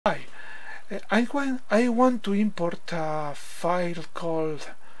I want to import a file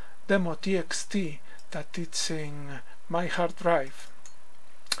called demo.txt that it's in my hard drive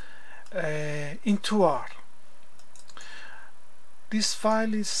into R. This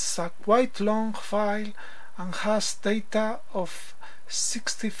file is a quite long file and has data of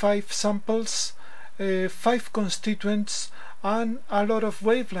 65 samples, 5 constituents, and a lot of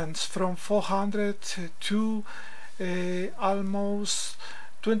wavelengths from 400 to almost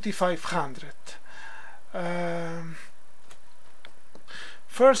 2500.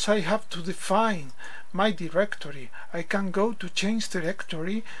 First I have to define my directory. I can go to change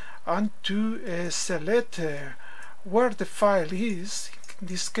directory and to select where the file is, in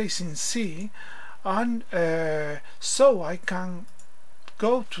this case in C, and so I can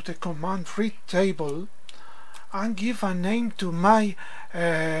go to the command read table and give a name to my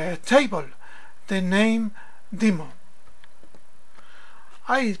table, the name demo.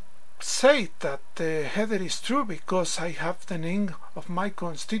 I say that the header is true because I have the name of my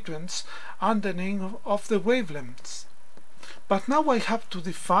constituents and the name of the wavelengths. But now I have to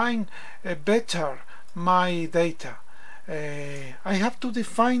define better my data. I have to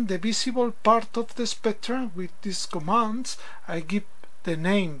define the visible part of the spectra with these commands. I give the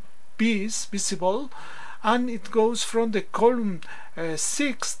name vis, visible, and it goes from the column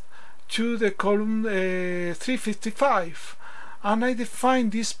 6 to the column 355, and I define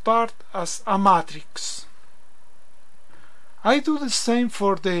this part as a matrix. I do the same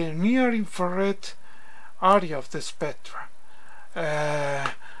for the near infrared area of the spectra.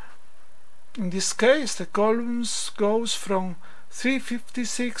 In this case the columns goes from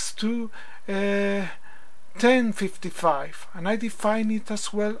 356 to 1055, and I define it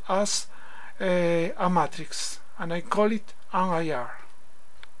as well as a matrix, and I call it NIR.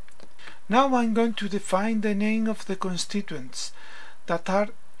 Now I'm going to define the name of the constituents that are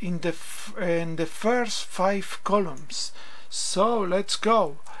in the first 5 columns. So let's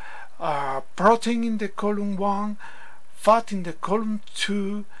go. Protein in the column 1, fat in the column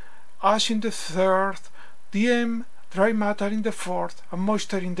 2, ash in the 3rd, DM, dry matter in the 4th, and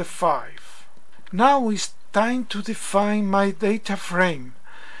moisture in the 5th. Now it's time to define my data frame.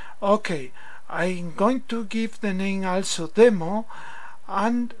 Okay, I'm going to give the name also demo,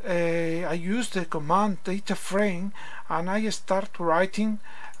 and I use the command data frame, and I start writing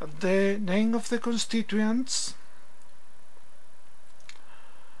the name of the constituents.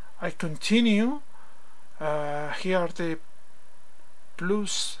 I continue. Here the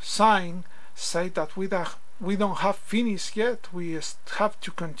plus sign say that we don't have finished yet. We have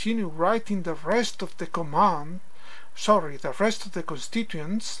to continue writing the rest of the command, the rest of the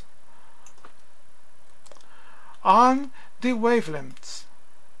constituents and the wavelengths.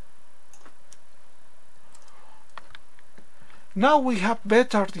 Now we have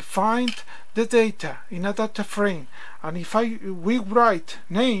better defined the data in a data frame, and if we write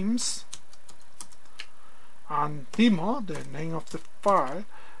names and demo, the name of the file,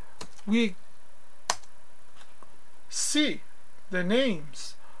 we see the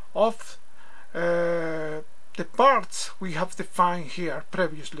names of the parts we have defined here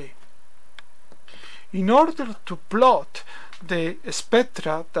previously. In order to plot the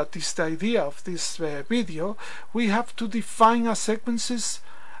spectra, that is the idea of this video, we have to define a sequence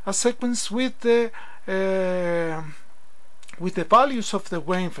with the values of the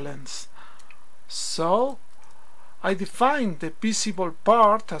wavelengths. So I define the visible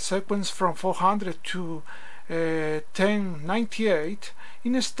part, a sequence from 400 to 1098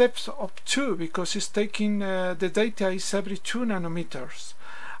 in steps of 2, because it's taking the data is every 2 nanometers,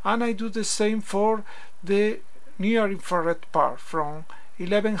 and I do the same for the near infrared part from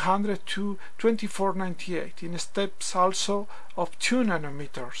 1100 to 2498 in steps also of 2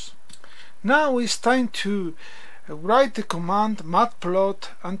 nanometers. Now it's time to write the command matplot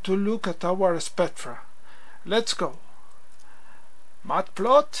and to look at our spectra. Let's go.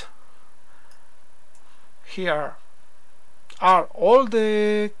 Matplot. Here are all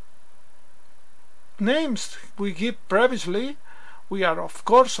the names we give previously. We are of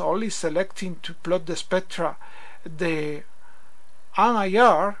course only selecting to plot the spectra the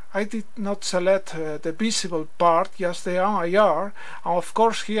NIR. I did not select the visible part, just the NIR, and of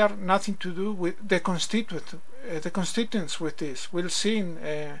course here nothing to do with the constituents with this. We'll see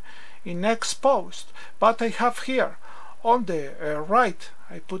in next post. But I have here on the right,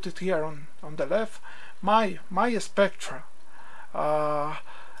 I put it here on the left, my spectra.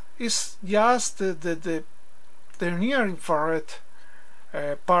 Is just the near infrared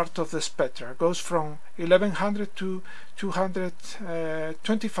part of the spectra. Goes from 1100 to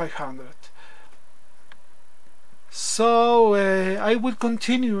 2500. So I will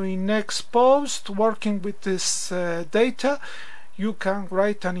continue in next post working with this data. You can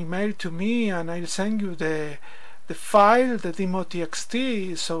write an email to me and I'll send you the file, the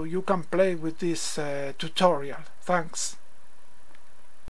demo.txt, so you can play with this tutorial. Thanks.